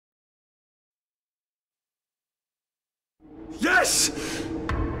Yes!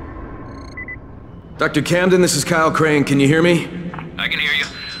 Dr. Camden, this is Kyle Crane. Can you hear me? I can hear you.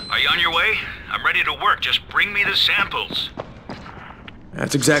 Are you on your way? I'm ready to work. Just bring me the samples.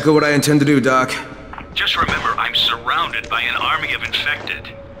 That's exactly what I intend to do, Doc. Just remember, I'm surrounded by an army of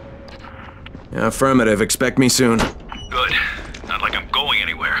infected. Yeah, affirmative. Expect me soon. Good. Not like I'm going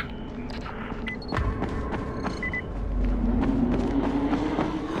anywhere.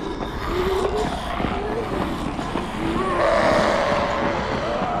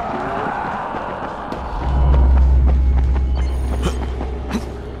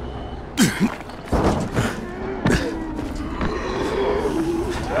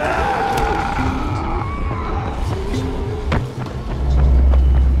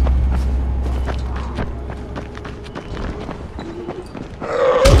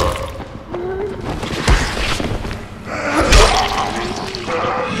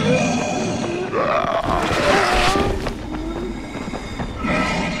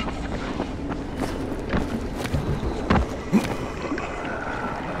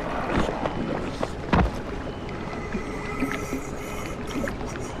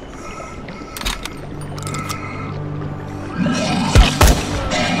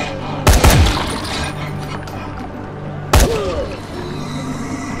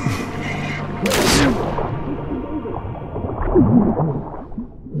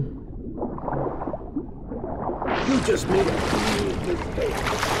 You just made a huge mistake.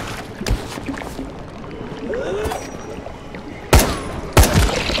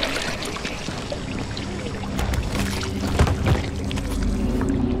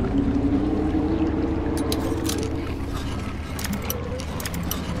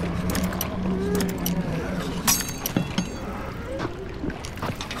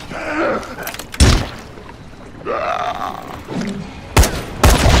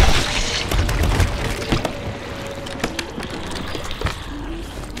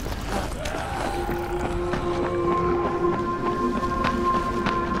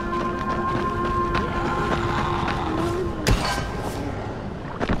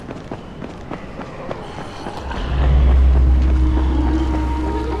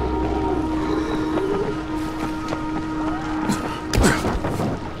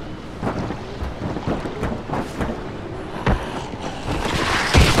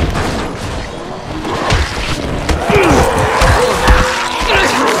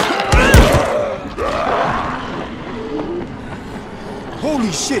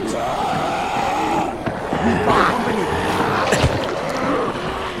 Holy shit!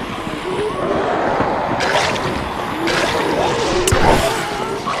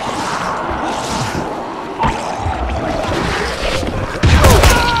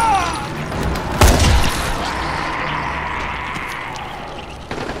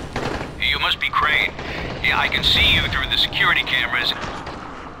 You must be Crane. Yeah, I can see you through the security cameras.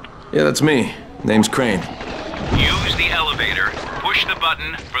 Yeah, that's me. Name's Crane. Use the elevator. Push the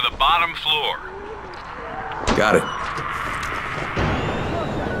button for the bottom floor. Got it.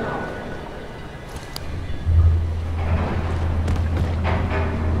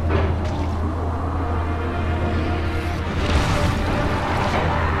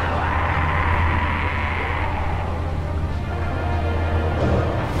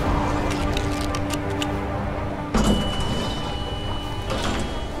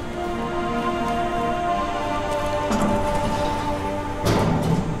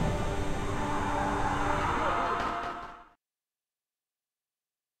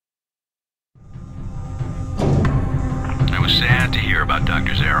 Sad to hear about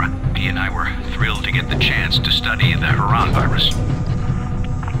Dr. Zara. He and I were thrilled to get the chance to study the Harran virus.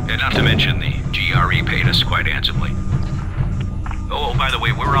 And not to mention the GRE paid us quite handsomely. Oh, by the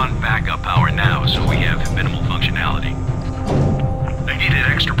way, we're on backup power now, so we have minimal functionality. I needed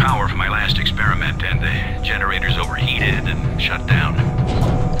extra power for my last experiment, and the generators overheated and shut down.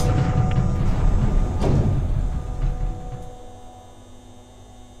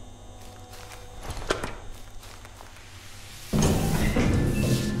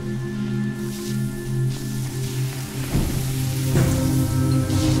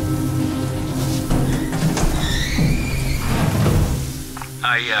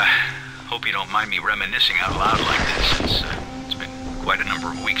 I hope you don't mind me reminiscing out loud like this. It's been quite a number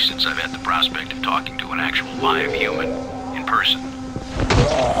of weeks since I've had the prospect of talking to an actual live human in person.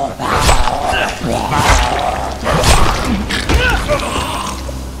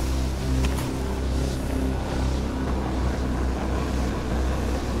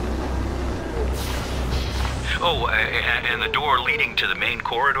 Oh, and the door leading to the main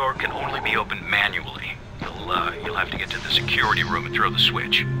corridor can only be opened manually. You'll have to get to the security room and throw the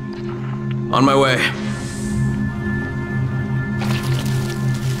switch. On my way.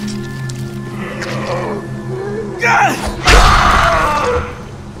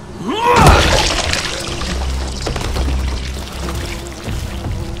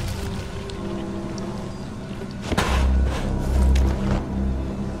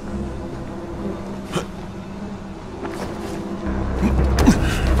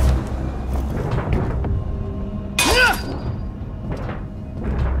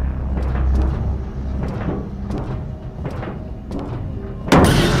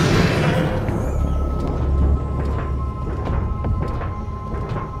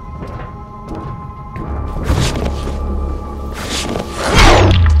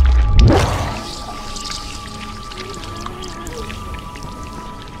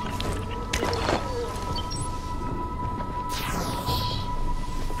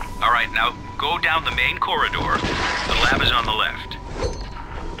 Now, go down the main corridor. The lab is on the left.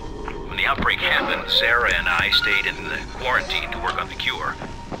 When the outbreak happened, Sarah and I stayed in the quarantine to work on the cure.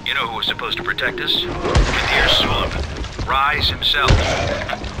 You know who was supposed to protect us? Kadir Sullivan. Rise himself.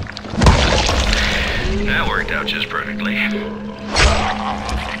 That worked out just perfectly.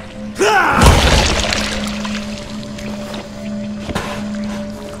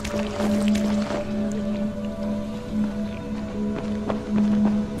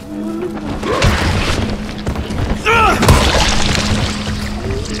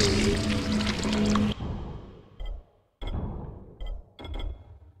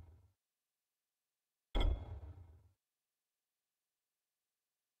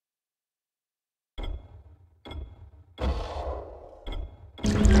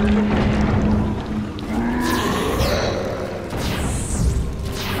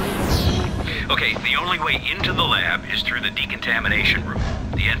 Okay, the only way into the lab is through the decontamination room.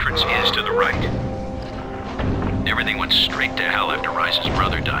 The entrance is to the right. Everything went straight to hell after Rise's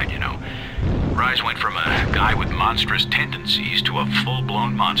brother died, you know. Rise went from a guy with monstrous tendencies to a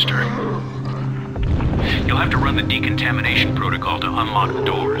full-blown monster. You'll have to run the decontamination protocol to unlock the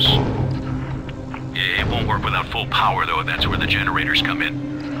doors. It won't work without full power, though. That's where the generators come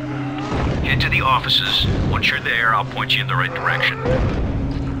in. Head to the offices. Once you're there, I'll point you in the right direction.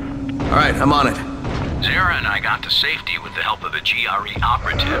 All right, I'm on it. Zara and I got to safety with the help of a GRE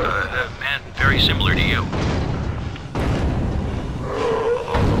operative, a man very similar to you.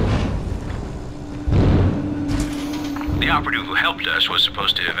 The operative who helped us was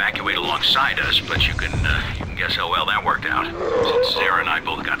supposed to evacuate alongside us, but you can guess how well that worked out, since Zara and I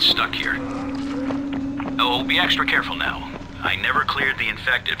both got stuck here. Oh, be extra careful now. I never cleared the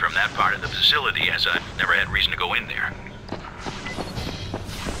infected from that part of the facility, as I've never had reason to go in there.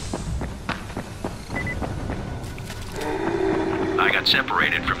 I got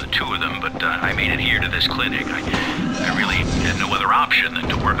separated from the two of them, but I made it here to this clinic. I really had no other option than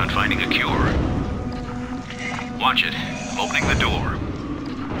to work on finding a cure. Watch it. I'm opening the door.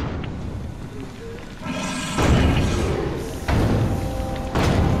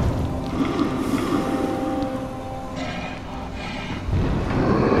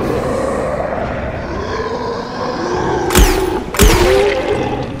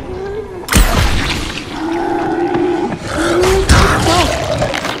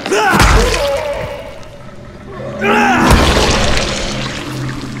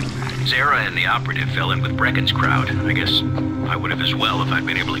 Operative fell in with Brecken's crowd. I guess I would have as well if I'd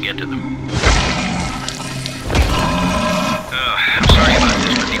been able to get to them. I'm sorry about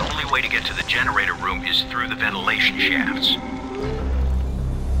this, but the only way to get to the generator room is through the ventilation shafts.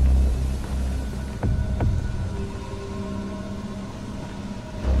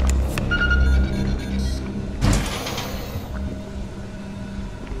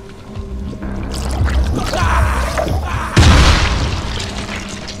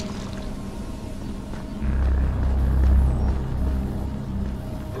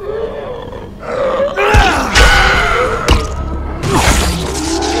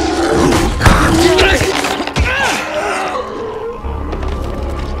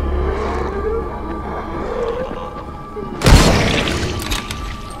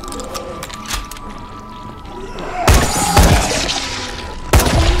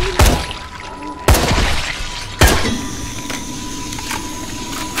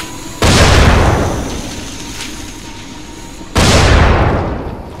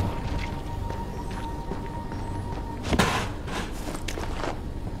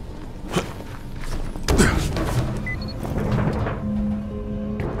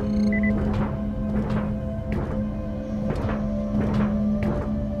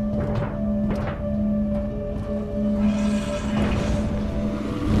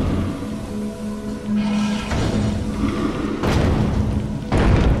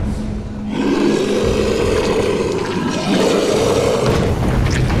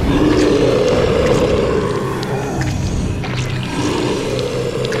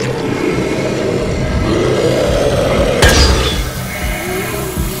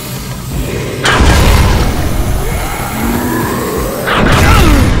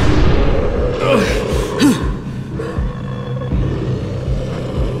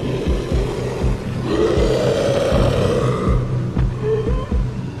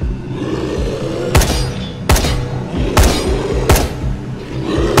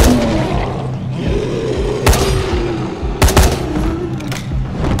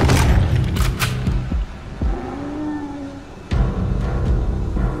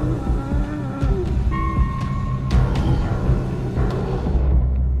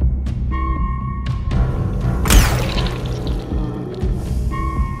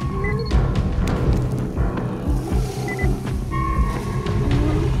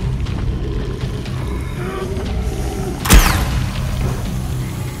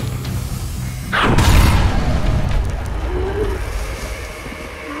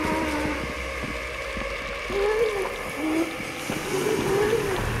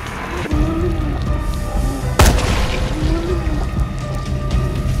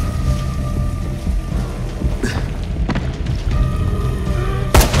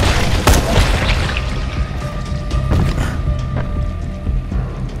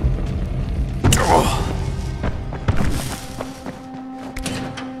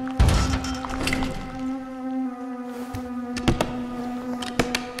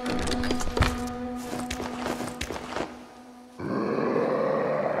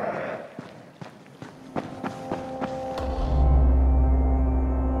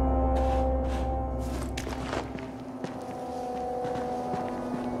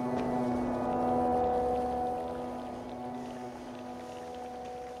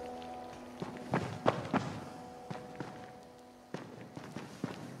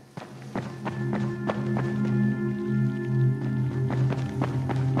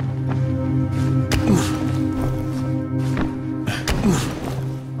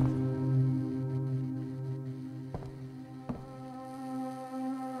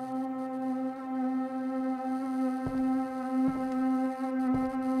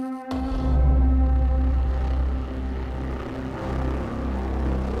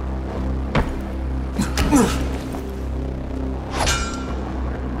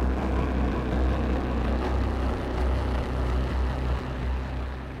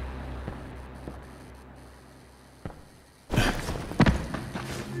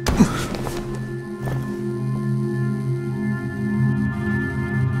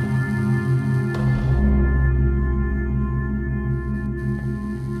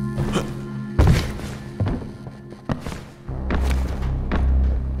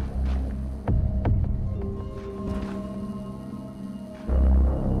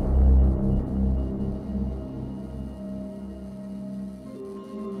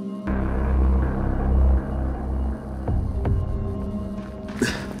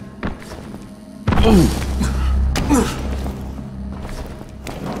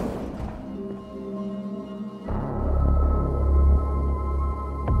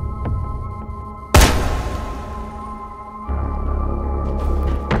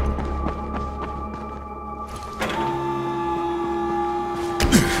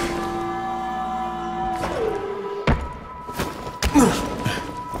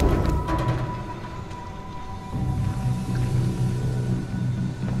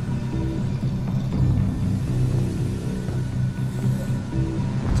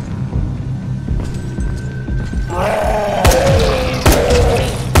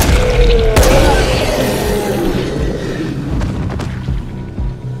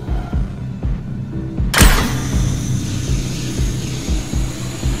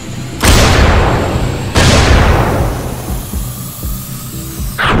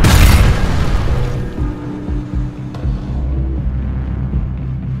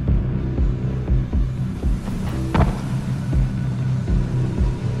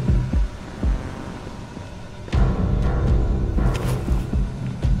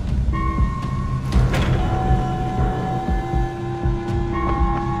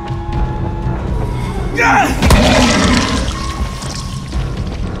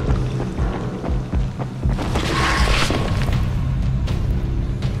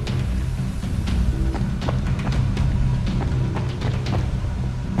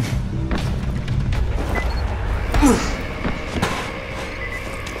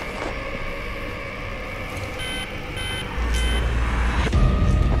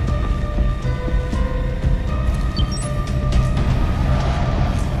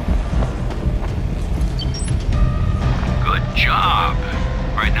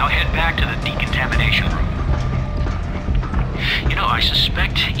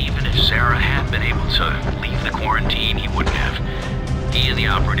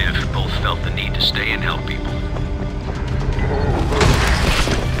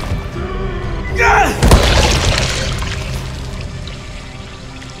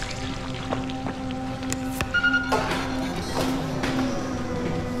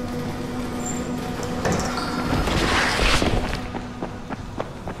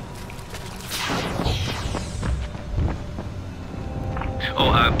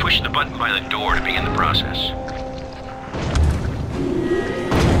 Push the button by the door to begin the process.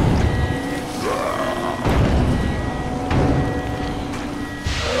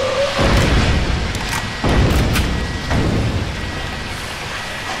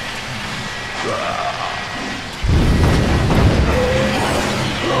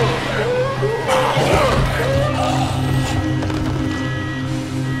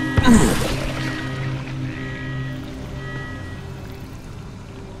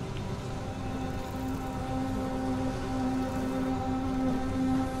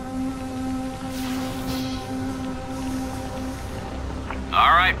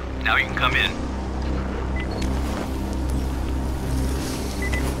 All right, now you can come in.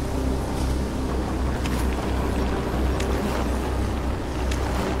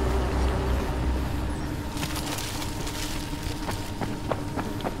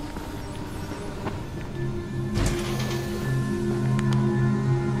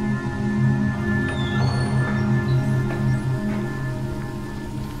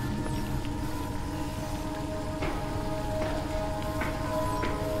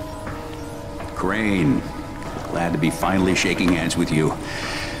 Crane, glad to be finally shaking hands with you.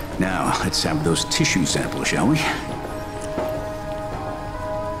 Now, let's have those tissue samples, shall we? Hey,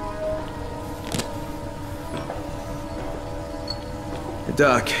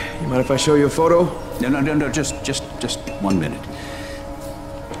 Doc, you mind if I show you a photo? No, just 1 minute.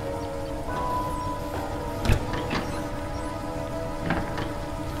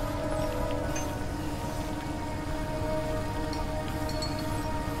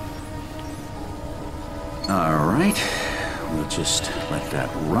 All right, we'll just let that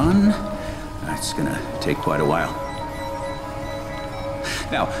run. That's gonna take quite a while.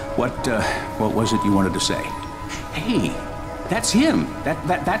 Now, what was it you wanted to say? Hey, that's him.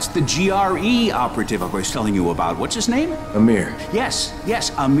 That's the GRE operative I was telling you about. What's his name? Amir. Yes,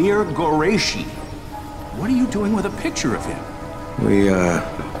 Amir Qureshi. What are you doing with a picture of him? We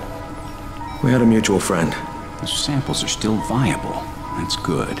had a mutual friend. The samples are still viable. That's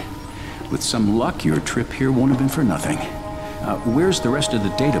good. With some luck, your trip here won't have been for nothing. Where's the rest of the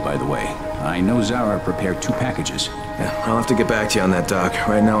data, by the way? I know Zara prepared 2 packages. Yeah, I'll have to get back to you on that, Doc.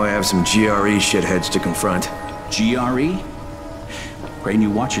 Right now I have some GRE shitheads to confront. GRE? Crane,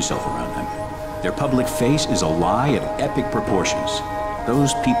 you watch yourself around them. Their public face is a lie of epic proportions.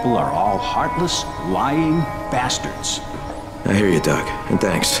 Those people are all heartless, lying bastards. I hear you, Doc, and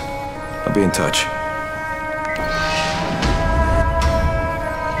thanks. I'll be in touch.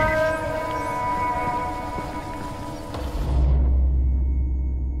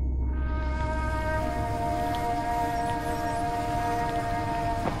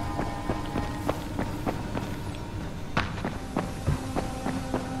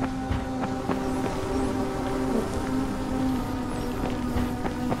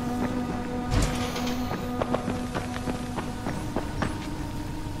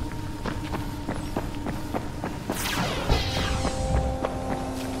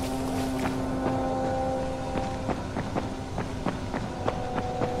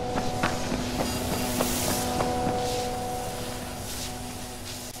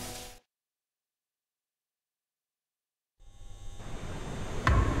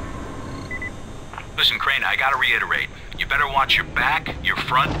 Listen, Crane, I gotta reiterate. You better watch your back, your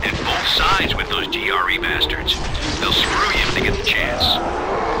front, and both sides with those GRE bastards. They'll screw you if they get the chance.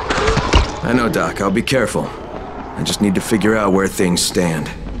 I know, Doc. I'll be careful. I just need to figure out where things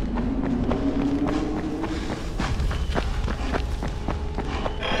stand.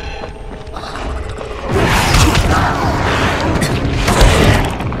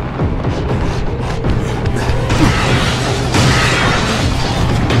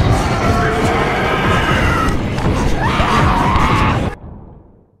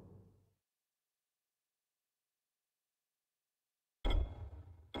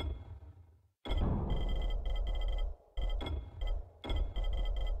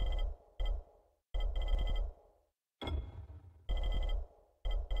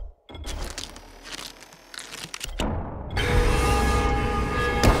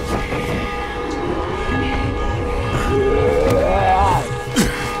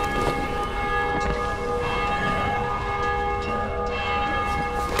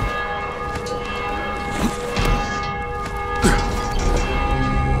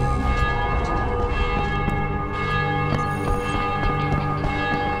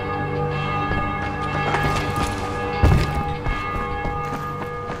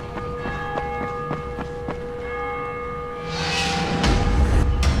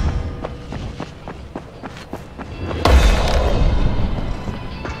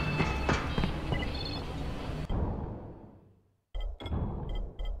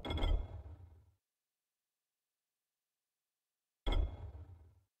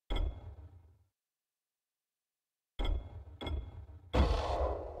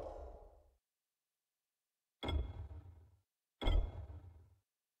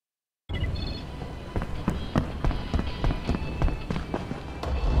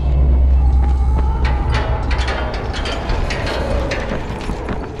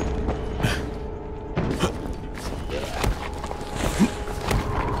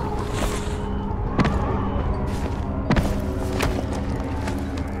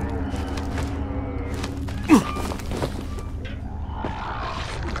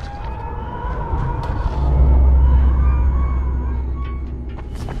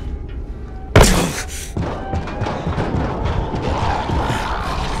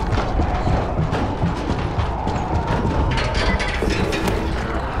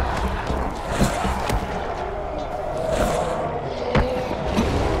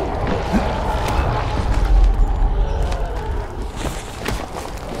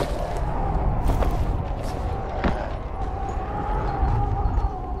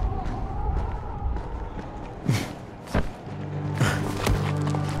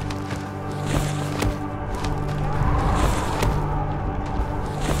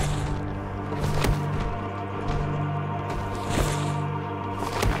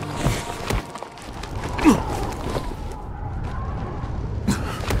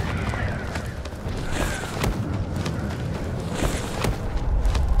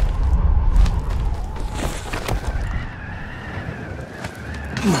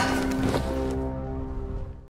 Come on.